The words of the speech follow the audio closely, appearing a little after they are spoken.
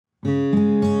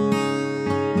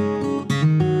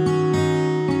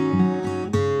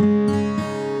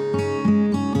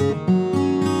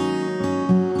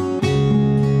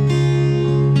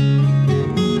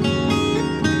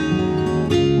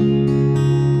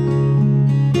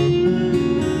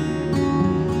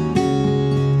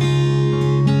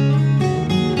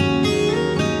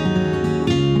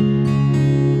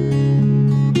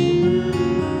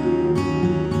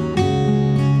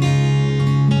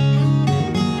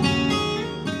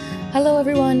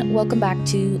everyone. Welcome back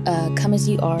to Come As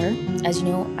You Are. As you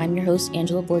know, I'm your host,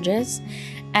 Angela Borges.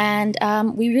 And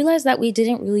we realized that we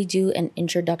didn't really do an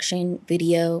introduction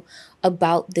video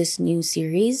about this new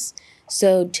series.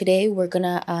 So today we're going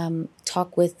to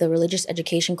talk with the religious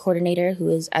education coordinator, who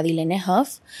is Adilene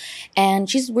Huff. And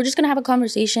we're just going to have a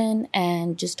conversation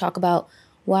and just talk about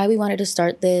why we wanted to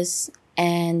start this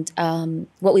and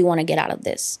what we want to get out of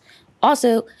this.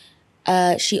 Also,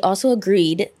 she also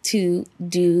agreed to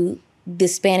do the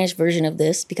Spanish version of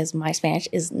this because my Spanish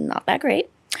is not that great.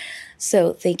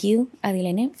 So thank you,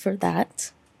 Adilene, for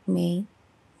that. May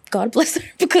God bless her,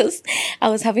 because I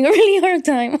was having a really hard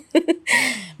time.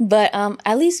 But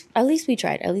at least we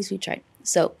tried. At least we tried.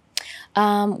 So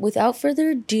without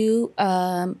further ado,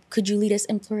 could you lead us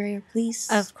in prayer, please?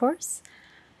 Of course.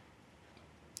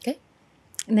 Okay.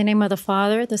 In the name of the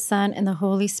Father, the Son, and the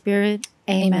Holy Spirit.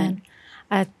 Amen.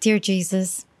 Dear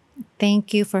Jesus,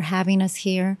 thank you for having us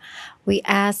here. We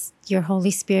ask your Holy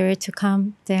Spirit to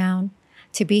come down,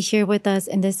 to be here with us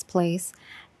in this place,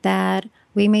 that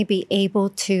we may be able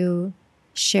to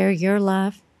share your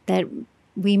love, that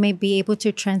we may be able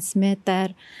to transmit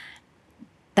that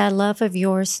love of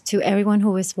yours to everyone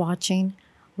who is watching.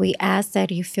 We ask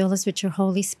that you fill us with your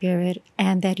Holy Spirit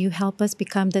and that you help us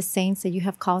become the saints that you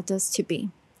have called us to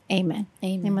be. Amen.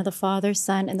 Amen. In the name of the Father,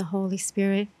 Son, and the Holy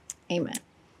Spirit. Amen.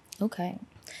 Okay.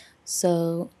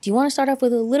 So do you want to start off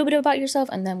with a little bit about yourself,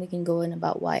 and then we can go in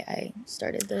about why I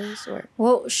started this? Or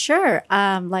Well, sure.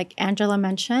 Like Angela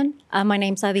mentioned, my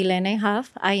name's Adilene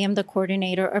Huff. I am the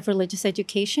coordinator of religious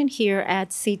education here at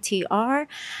CtR.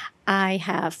 I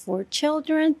have 4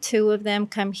 children. 2 of them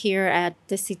come here at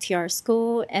the CtR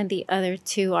school, and the other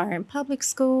 2 are in public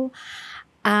school.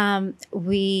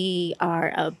 We are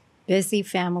a busy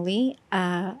family.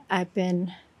 I'm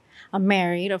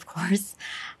married, of course.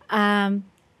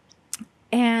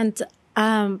 And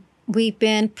we've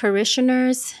been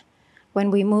parishioners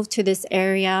when we moved to this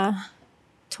area,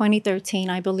 2013,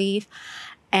 I believe.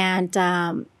 And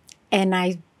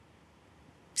I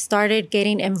started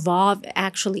getting involved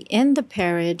actually in the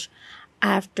parish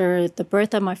after the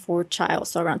birth of my 4th child.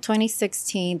 So around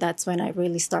 2016, that's when I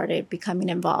really started becoming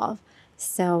involved.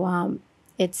 So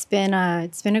it's been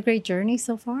a great journey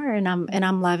so far, and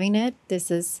I'm loving it.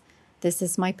 This is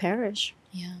my parish.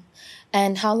 yeah.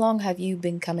 And how long have you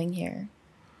been coming here?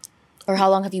 Or how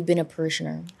long have you been a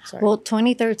parishioner? Sorry. Well,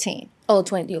 2013. Oh,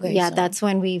 20. Okay. Yeah, sorry. that's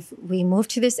when we moved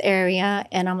to this area,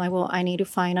 and I'm like, well, I need to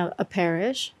find a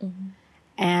parish.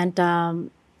 Mm-hmm.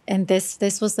 And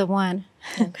this was the one.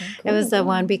 Okay, cool. It was the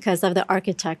one because of the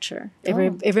architecture.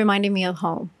 It reminded me of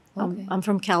home. Okay. I'm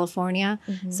from California,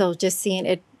 Mm-hmm. so just seeing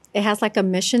it has like a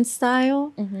mission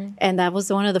style, Mm-hmm. and that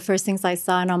was one of the first things I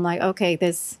saw, and I'm like, okay,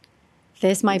 this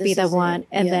might be This the is one. it.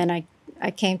 And Yeah. then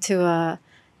I came to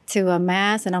a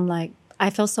mass, and I'm like, I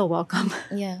felt so welcome.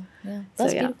 Yeah. That's So,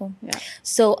 yeah. beautiful. Yeah.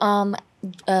 So,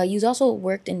 you also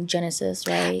worked in Genesis,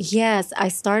 right? Yes, I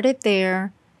started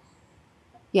there.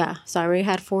 Yeah, so I already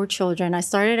had 4 children. I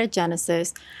started at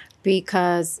Genesis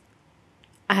because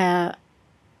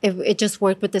it just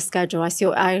worked with the schedule.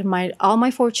 All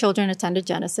my 4 children attended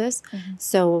Genesis. Mm-hmm.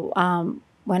 So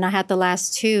when I had the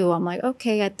last 2, I'm like,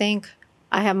 okay, I think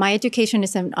I have my education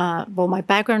is in my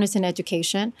background is in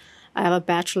education. I have a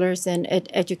bachelor's in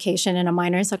education and a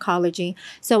minor in psychology.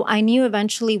 So I knew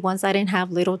eventually, once I didn't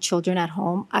have little children at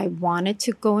home, I wanted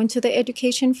to go into the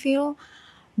education field.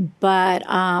 But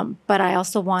I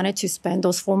also wanted to spend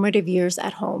those formative years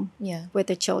at home Yeah. with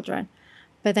the children.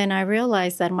 But then I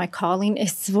realized that my calling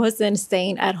wasn't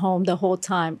staying at home the whole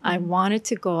time. I wanted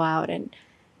to go out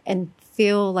and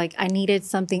feel like I needed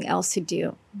something else to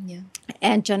do. Yeah.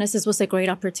 And Genesis was a great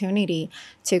opportunity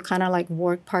to kind of like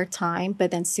work part-time,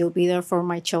 but then still be there for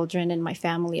my children and my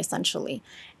family, essentially.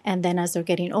 And then as they're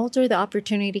getting older, the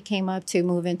opportunity came up to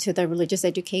move into the religious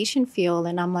education field.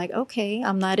 And I'm like, okay,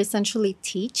 I'm not essentially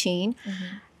teaching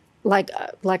like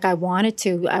I wanted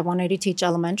to. I wanted to teach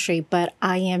elementary, but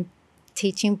I am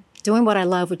teaching, doing what I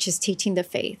love, which is teaching the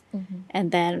faith. Mm-hmm.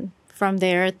 And then from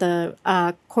there, the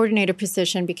coordinator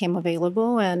position became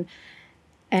available, and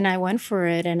I went for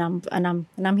it, and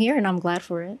I'm here, and I'm glad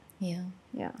for it. Yeah.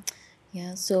 Yeah.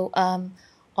 Yeah. So,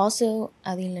 also,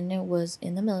 Adilene was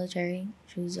in the military.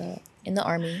 She was in the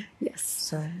Army. Yes.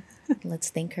 So let's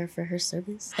thank her for her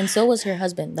service. And so was her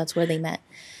husband. That's where they met.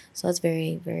 So that's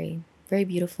very, very, very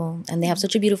beautiful. And they have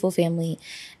such a beautiful family.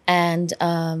 And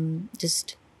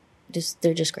just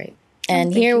they're just great.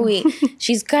 And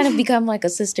she's kind of become like a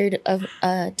sister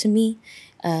to me.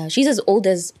 She's as old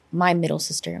as my middle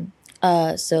sister.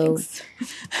 So Thanks.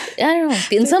 I don't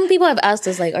know. And some people have asked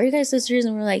us like, are you guys sisters?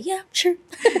 And we're like, yeah, sure.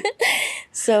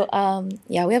 So,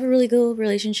 yeah, we have a really good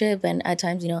relationship. And at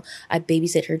times, I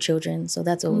babysit her children. So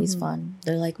that's always fun.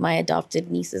 They're like my adopted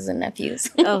nieces and nephews.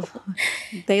 Oh,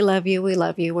 they love you. We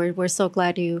love you. We're so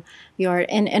glad you are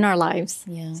in our lives.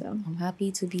 Yeah, So I'm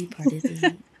happy to be part of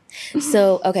it.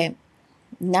 So, okay,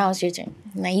 now it's your turn.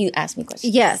 Now you ask me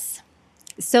questions. yes.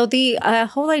 So the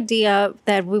whole idea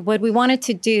that what we wanted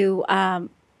to do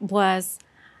was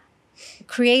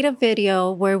create a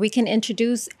video where we can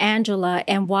introduce Angela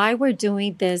and why we're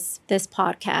doing this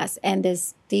podcast and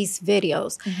these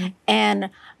videos. And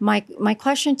my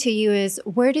question to you is,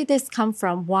 where did this come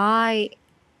from? Why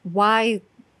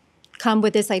come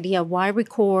with this idea? Why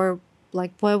record?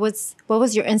 Like, what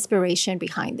was your inspiration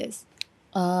behind this?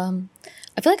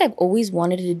 I feel like I've always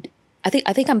wanted to. I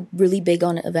think I'm really big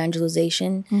on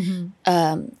evangelization.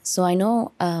 So I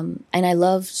know, and I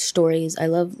love stories. I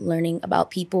love learning about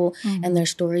people and their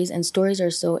stories. And stories are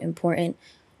so important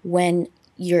when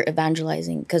you're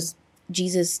evangelizing, because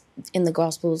Jesus in the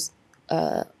Gospels,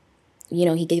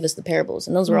 he gave us the parables,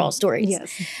 and those were all stories.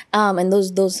 Yes. And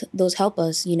those help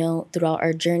us, throughout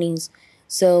our journeys.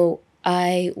 So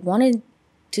I wanted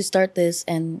to start this,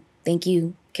 and thank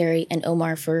you, Carrie and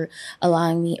Omar, for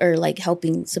allowing me, or like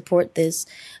helping support this,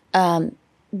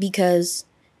 because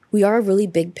we are a really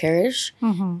big parish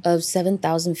of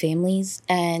 7,000 families,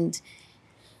 and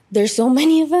there's so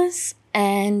many of us.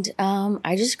 And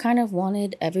I just kind of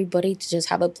wanted everybody to just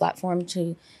have a platform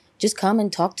to just come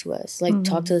and talk to us, like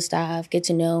talk to the staff, get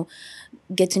to know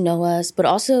us, but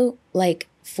also like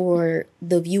for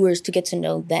the viewers to get to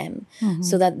know them,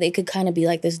 so that they could kind of be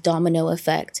like this domino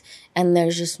effect, and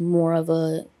there's just more of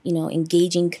a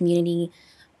engaging community,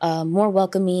 more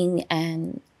welcoming,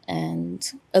 and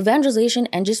evangelization,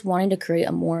 and just wanting to create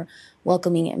a more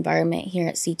welcoming environment here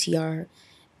at CTR.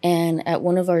 And at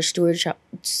one of our stewardship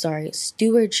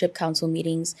council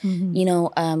meetings,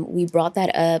 we brought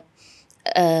that up,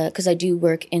 because I do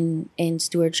work in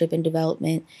stewardship and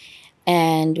development.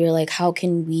 And we're like, how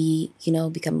can we,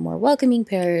 become a more welcoming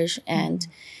parish and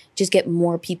just get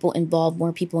more people involved,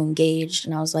 more people engaged?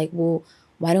 And I was like, well,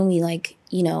 why don't we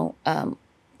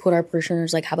put our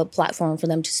parishioners, have a platform for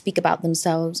them to speak about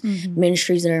themselves,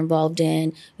 ministries they're involved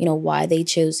in, why they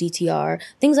chose CtR,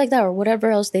 things like that, or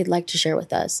whatever else they'd like to share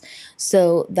with us.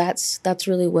 So that's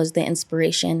really was the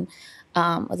inspiration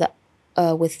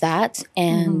with that.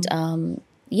 And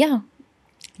yeah.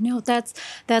 No,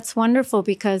 that's wonderful,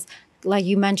 because like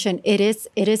you mentioned, it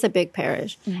is a big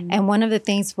parish. And one of the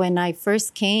things when I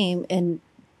first came in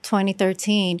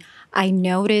 2013, I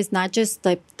noticed not just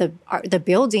the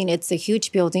building, it's a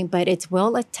huge building, but it's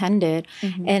well attended,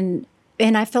 and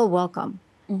I feel welcome.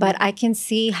 But I can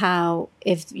see how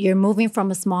if you're moving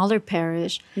from a smaller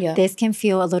parish, this can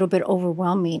feel a little bit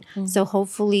overwhelming. So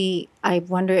hopefully, I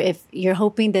wonder if you're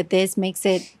hoping that this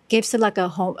gives it like a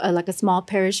home, like a small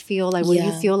parish feel, like where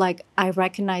you feel like I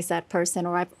recognize that person,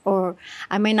 or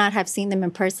I may not have seen them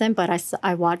in person, but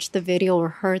I watched the video or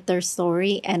heard their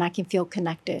story, and I can feel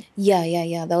connected.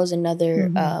 Yeah. That was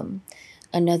another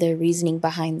another reasoning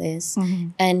behind this,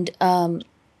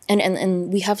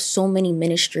 And we have so many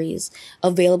ministries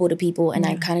available to people, and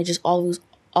I kind of just always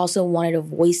also wanted to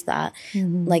voice that.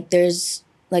 There's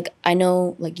I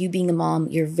know, you being a mom,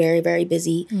 you're very, very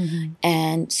busy,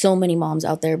 and so many moms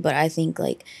out there. But I think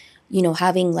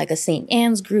having a St.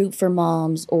 Anne's group for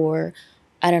moms, or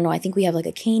I don't know, I think we have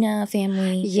a Cana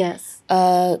family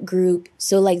group.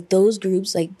 So those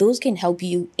groups, those can help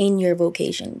you in your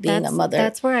vocation, being a mother.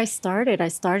 That's where I started. I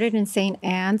started in St.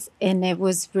 Anne's, and it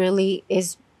was really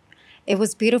it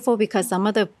was beautiful, because some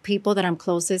of the people that I'm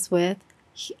closest with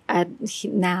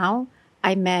now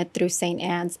I met through St.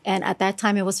 Anne's. And at that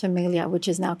time, it was Familia, which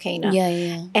is now Cana.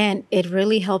 Yeah. And it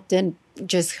really helped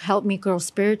me grow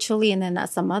spiritually, and then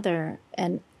as a mother.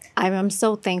 And I'm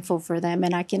so thankful for them.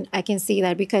 And I can see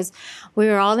that, because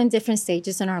we're all in different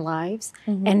stages in our lives.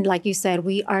 And like you said,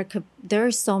 there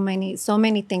are so many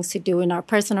things to do in our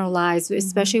personal lives,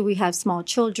 especially we have small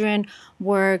children,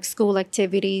 work, school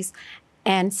activities.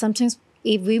 And sometimes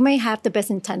if we may have the best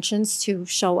intentions to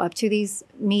show up to these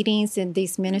meetings and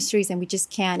these ministries, and we just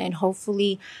can't. And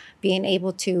hopefully being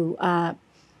able to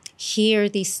hear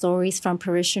these stories from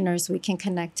parishioners, we can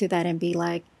connect to that and be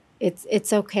like,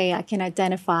 it's okay. I can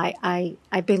identify.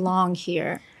 I belong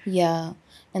here. Yeah.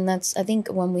 And that's, I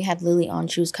think when we had Lily on,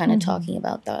 she was kind of talking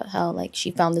about that, how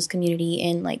she found this community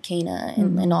in Cana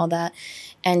and all that.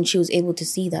 And she was able to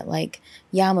see that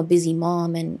I'm a busy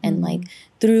mom, and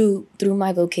through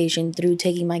my vocation, through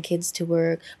taking my kids to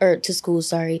work or to school,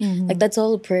 that's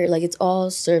all a prayer. It's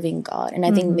all serving God. And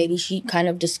I think maybe she kind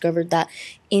of discovered that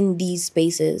in these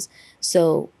spaces.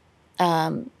 So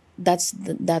that's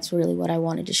really what I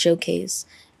wanted to showcase.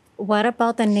 What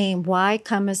about the name? Why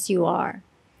come as you are?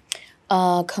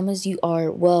 Come as you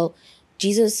are. Well,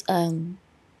 Jesus,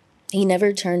 he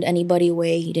never turned anybody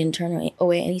away. He didn't turn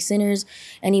away any sinners,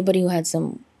 anybody who had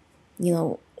some,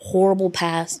 horrible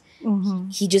past.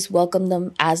 He just welcomed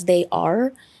them as they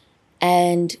are.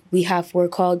 And we're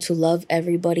called to love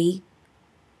everybody,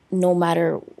 no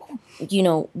matter,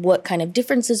 what kind of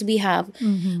differences we have,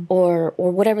 or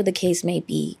whatever the case may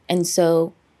be. And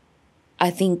so I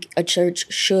think a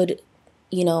church should,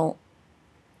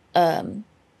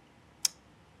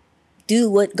 do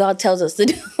what God tells us to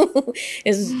do,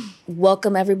 is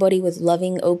welcome everybody with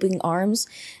loving, open arms,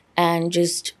 and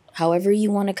just however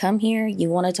you want to come here. You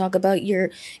want to talk about your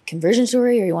conversion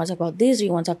story, or you want to talk about this, or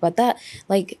you want to talk about that.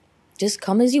 Like, just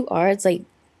come as you are. It's like,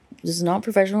 this is not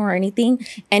professional or anything.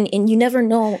 And you never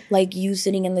know, like, you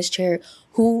sitting in this chair,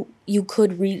 who you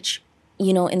could reach,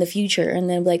 in the future. And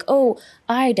then be like, oh,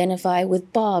 I identify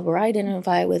with Bob, or I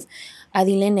identify with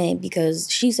Adilene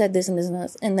because she said this and this and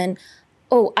this. And then,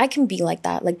 oh, I can be like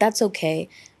that. Like, that's okay.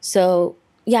 So,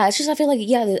 yeah, it's just, I feel like,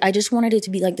 I just wanted it to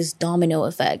be like this domino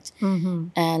effect.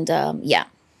 And,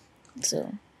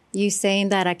 so. You saying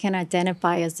that I can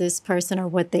identify as this person, or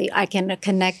I can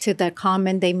connect to the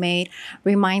comment they made,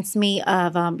 reminds me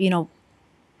of,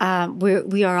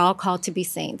 we are all called to be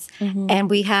saints. And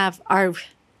we have our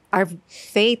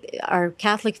faith, our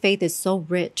Catholic faith is so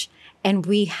rich. And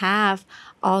we have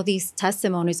all these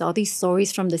testimonies, all these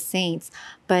stories from the saints.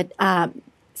 But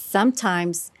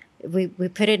sometimes we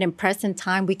put it in present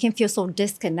time. We can feel so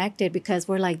disconnected because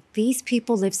we're like, these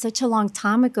people lived such a long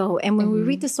time ago. And when we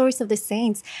read the stories of the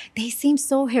saints, they seem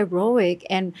so heroic.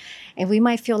 And we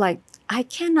might feel like, I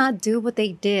cannot do what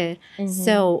they did.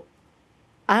 So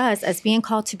us, as being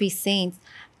called to be saints,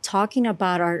 talking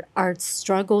about our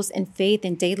struggles and faith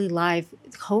in daily life,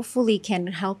 hopefully can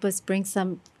help us bring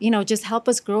some, just help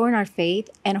us grow in our faith.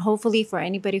 And hopefully for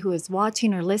anybody who is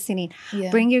watching or listening,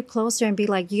 bring you closer and be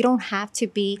like, you don't have to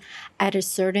be at a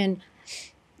certain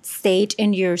stage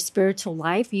in your spiritual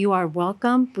life. You are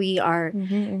welcome. We are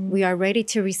ready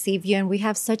to receive you. And we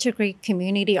have such a great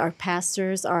community. Our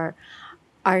pastors are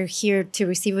here to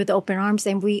receive with open arms,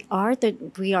 and we are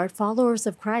followers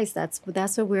of Christ. That's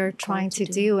what we're trying to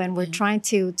do, and we're trying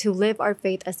to live our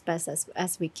faith as best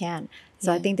as we can.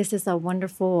 So I think this is a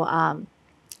wonderful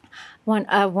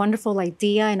wonderful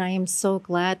idea, and I am so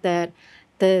glad that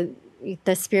the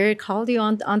Spirit called you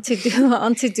on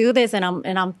to do this, and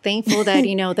I'm thankful that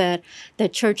that the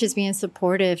church is being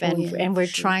supportive, and we're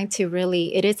trying to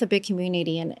really. It is a big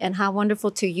community, and how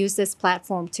wonderful to use this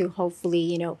platform to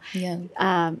hopefully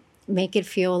make it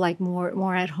feel like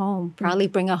more at home. Probably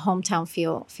bring a hometown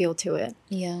feel to it.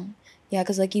 Yeah,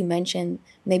 because like you mentioned,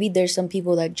 maybe there's some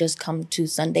people that just come to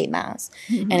Sunday Mass,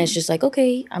 and it's just like,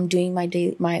 okay, I'm doing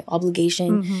my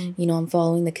obligation. I'm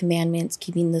following the commandments,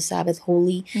 keeping the Sabbath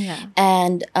holy.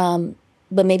 And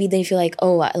but maybe they feel like,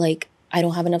 oh, I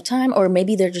don't have enough time, or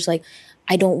maybe they're just like,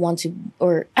 I don't want to,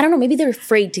 or I don't know, maybe they're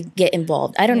afraid to get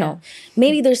involved. I don't know.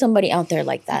 Maybe there's somebody out there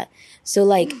like that. So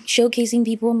like showcasing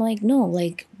people, I'm like, no,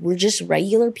 like we're just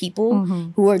regular people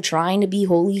who are trying to be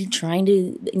holy, trying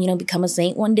to, become a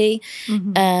saint one day,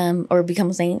 or become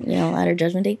a saint, at our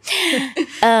judgment day.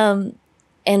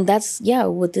 And that's,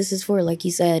 what this is for, like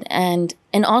you said. And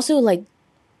also like,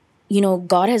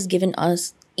 God has given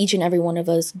us, each and every one of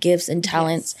us, gifts and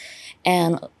talents.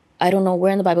 And I don't know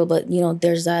where in the Bible, but,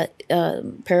 there's that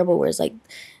parable where it's like,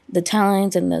 the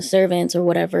talents and the servants or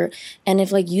whatever. And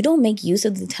if like you don't make use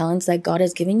of the talents that God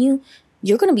has given you,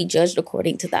 you're going to be judged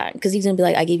according to that. Because he's going to be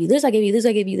like, I gave you this, I gave you this,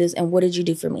 I gave you this. And what did you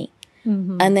do for me?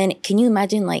 And then can you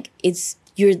imagine, like,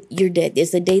 you're dead.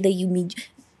 It's the day that you meet,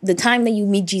 the time that you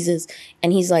meet Jesus.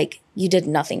 And he's like, you did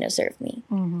nothing to serve me.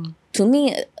 To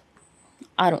me,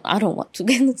 I don't want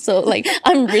to. So like,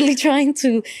 I'm really trying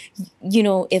to,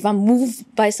 if I'm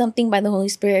moved by something, by the Holy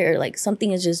Spirit, or like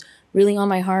something is just really on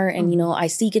my heart, and I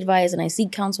seek advice and I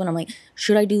seek counsel, and I'm like,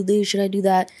 should I do this, should I do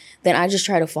that? Then I just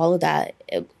try to follow that,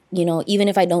 even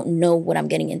if I don't know what I'm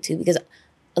getting into, because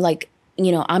like,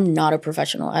 I'm not a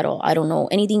professional at all. I don't know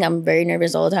anything. I'm very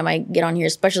nervous all the time I get on here,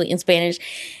 especially in Spanish.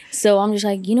 So I'm just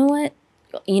like, you know what,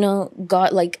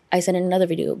 God, like I said in another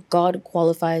video, God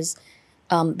qualifies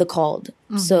the called.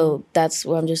 So that's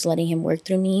where I'm just letting him work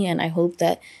through me, and I hope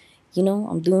that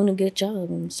I'm doing a good job.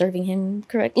 I'm serving him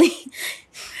correctly.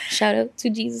 Shout out to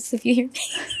Jesus if you hear me.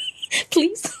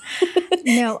 Please.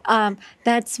 No,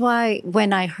 that's why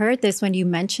when I heard this, when you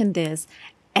mentioned this,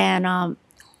 and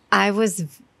I was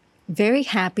very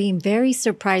happy and very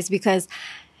surprised, because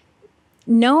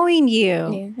knowing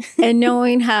you and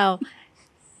knowing how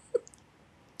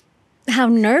how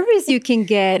nervous you can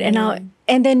get.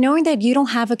 And then knowing that you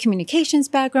don't have a communications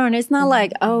background, it's not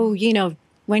like, oh,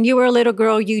 when you were a little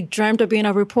girl, you dreamt of being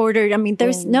a reporter. I mean,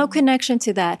 there's no connection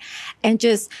to that. And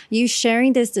just you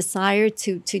sharing this desire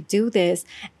to do this.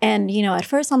 And, at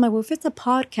first I'm like, well, if it's a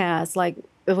podcast, like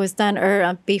it was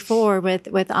done before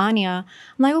with Anya,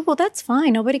 I'm like, oh, well, that's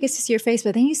fine. Nobody gets to see your face.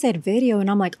 But then you said video and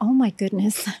I'm like, oh my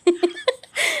goodness.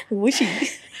 Wishy.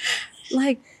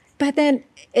 But then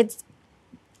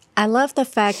I love the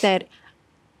fact that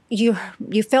you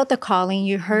felt the calling,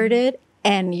 you heard it,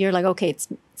 and you're like, okay, it's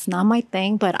not my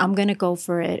thing, but I'm going to go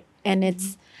for it. And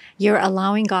you're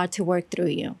allowing God to work through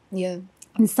you. Yeah.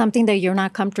 It's something that you're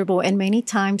not comfortable. And many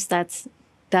times that's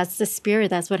the spirit.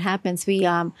 That's what happens.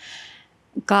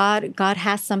 God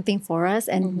has something for us,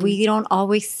 and we don't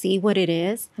always see what it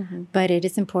is, but it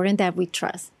is important that we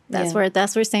trust. That's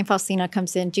where Saint Faustina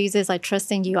comes in. Jesus, I trust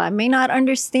in you. I may not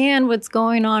understand what's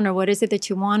going on or what is it that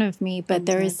you want of me, but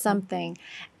there is something.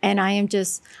 And I'm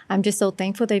just so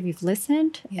thankful that you've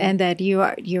listened and that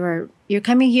you're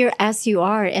coming here as you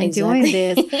are and doing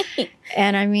this.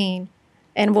 And I mean,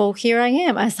 and well, here I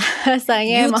am as I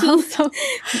am also.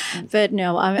 But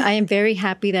no, I am very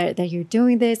happy that you're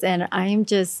doing this, and I am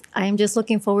just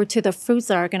looking forward to the fruits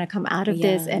that are going to come out of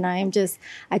this, and I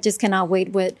just cannot wait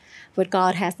what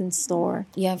God has in store.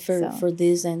 Yeah, for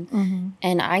this, and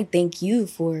I thank you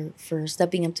for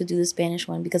stepping up to do the Spanish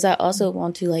one, because I also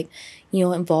want to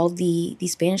involve the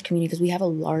Spanish community, because we have a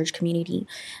large community,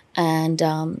 and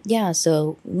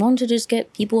so we want to just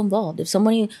get people involved. If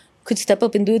somebody could step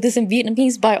up and do this in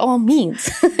Vietnamese, by all means,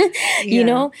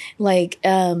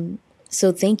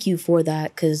 so thank you for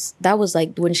that, because that was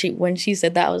like when she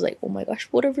said that, I was like, oh my gosh,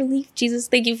 what a relief. Jesus,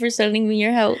 thank you for sending me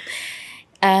your help.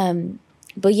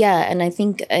 But yeah, and I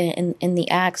think in the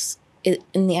Acts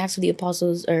of the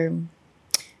Apostles, or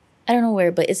I don't know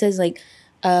where, but it says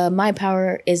my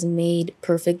power is made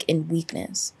perfect in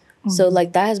weakness. So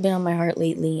that has been on my heart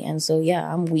lately, and so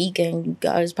I'm weak and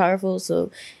God is powerful. So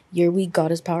you're weak,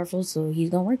 God is powerful, so He's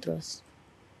gonna work through us.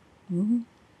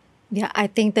 Yeah, I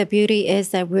think the beauty is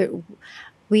that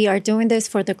we are doing this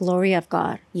for the glory of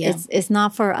God. Yeah. It's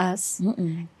not for us.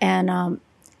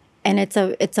 And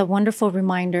it's a wonderful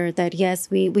reminder that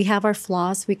yes, we have our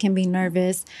flaws. We can be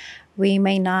nervous. We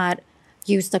may not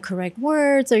use the correct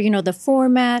words or the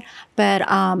format, but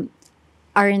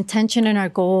our intention and our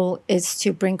goal is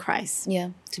to bring Christ.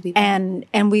 Yeah, to be. And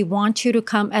we want you to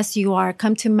come as you are.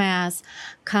 Come to Mass.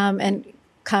 Come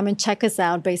and check us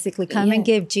out. Basically, come and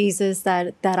give Jesus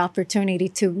that opportunity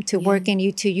to work in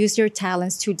you, to use your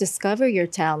talents, to discover your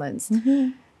talents.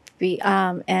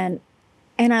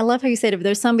 And I love how you said, if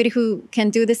there's somebody who can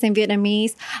do this in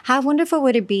Vietnamese, how wonderful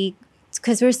would it be?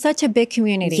 Because we're such a big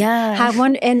community. Yeah.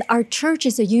 And our church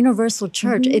is a universal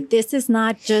church. This is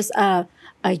not just a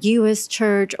U.S.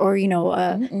 church or,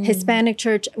 a Hispanic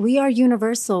church. We are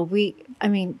universal. We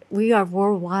are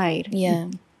worldwide. Yeah.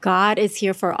 God is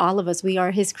here for all of us. We are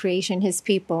His creation, His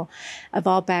people of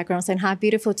all backgrounds. And how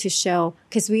beautiful to show,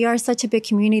 because we are such a big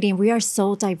community and we are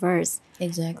so diverse.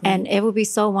 Exactly. And it would be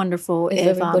so wonderful if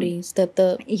everybody stepped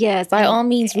up. Yes. By all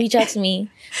means, reach out to me.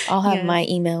 I'll have my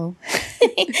email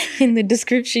in the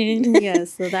description.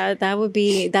 Yes. So that would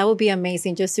be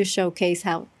amazing, just to showcase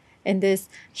how in this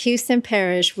Houston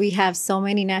parish, we have so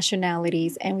many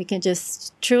nationalities, and we can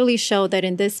just truly show that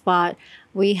in this spot,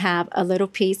 we have a little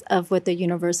piece of what the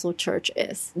universal church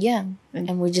is. Yeah.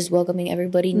 And we're just welcoming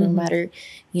everybody, no matter,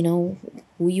 who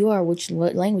you are,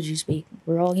 what language you speak.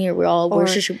 We're all here. We're all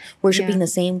worshiping the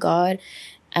same God.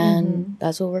 And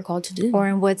that's what we're called to do. Or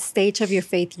in what stage of your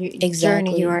faith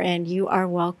journey you are in, you are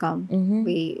welcome.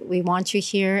 We want you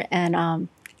here, and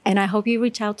I hope you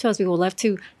reach out to us. We would love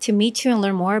to meet you and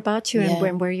learn more about you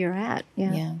and where you're at.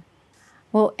 Yeah.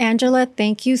 Well, Angela,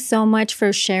 thank you so much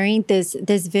for sharing this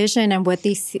vision and what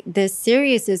this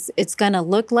series it's going to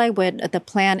look like, what the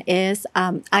plan is.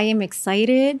 I am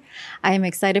excited. I am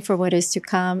excited for what is to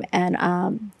come. And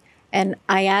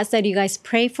I ask that you guys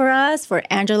pray for us, for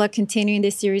Angela continuing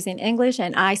this series in English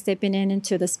and I stepping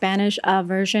into the Spanish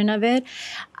version of it.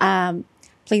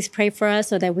 Please pray for us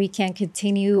so that we can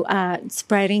continue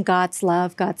spreading God's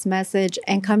love, God's message,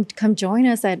 and come join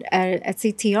us at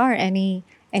CtR.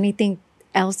 Anything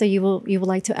else that you would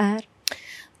like to add?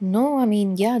 No,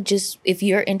 just if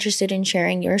you're interested in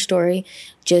sharing your story,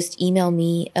 just email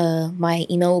me. My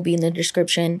email will be in the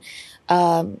description.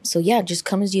 Just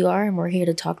come as you are, and we're here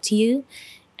to talk to you,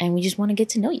 and we just want to get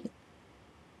to know you.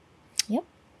 Yep.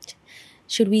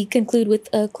 Should we conclude with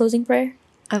a closing prayer?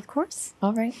 Of course.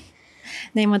 All right.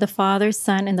 Name of the Father,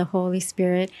 Son, and the Holy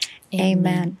Spirit.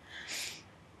 Amen.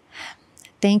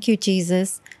 Thank you,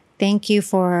 Jesus. Thank you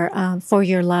for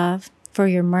your love. for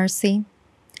your mercy.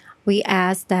 We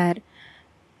ask that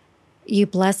you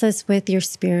bless us with your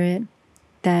Spirit,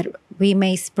 that we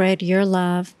may spread your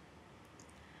love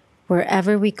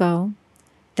wherever we go,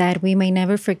 that we may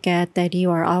never forget that you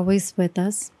are always with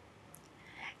us,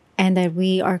 and that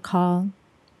we are called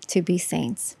to be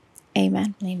saints.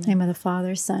 Amen. Amen. In the name of the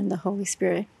Father, Son, the Holy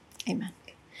Spirit. Amen.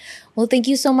 Well, thank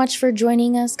you so much for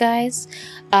joining us, guys.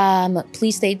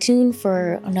 Please stay tuned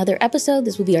for another episode.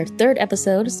 This will be our 3rd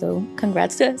episode, so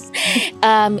congrats to us.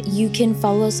 You can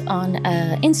follow us on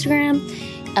Instagram.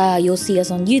 You'll see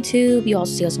us on YouTube. You'll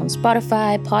also see us on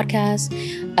Spotify, podcasts,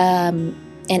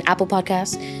 and Apple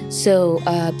Podcasts. So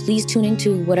please tune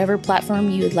into whatever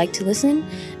platform you would like to listen.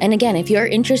 And again, if you're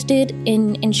interested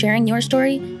in sharing your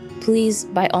story, please,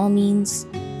 by all means,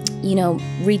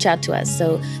 reach out to us.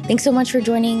 So thanks so much for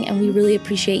joining, and we really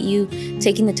appreciate you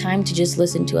taking the time to just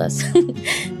listen to us.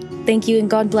 Thank you, and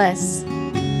God bless.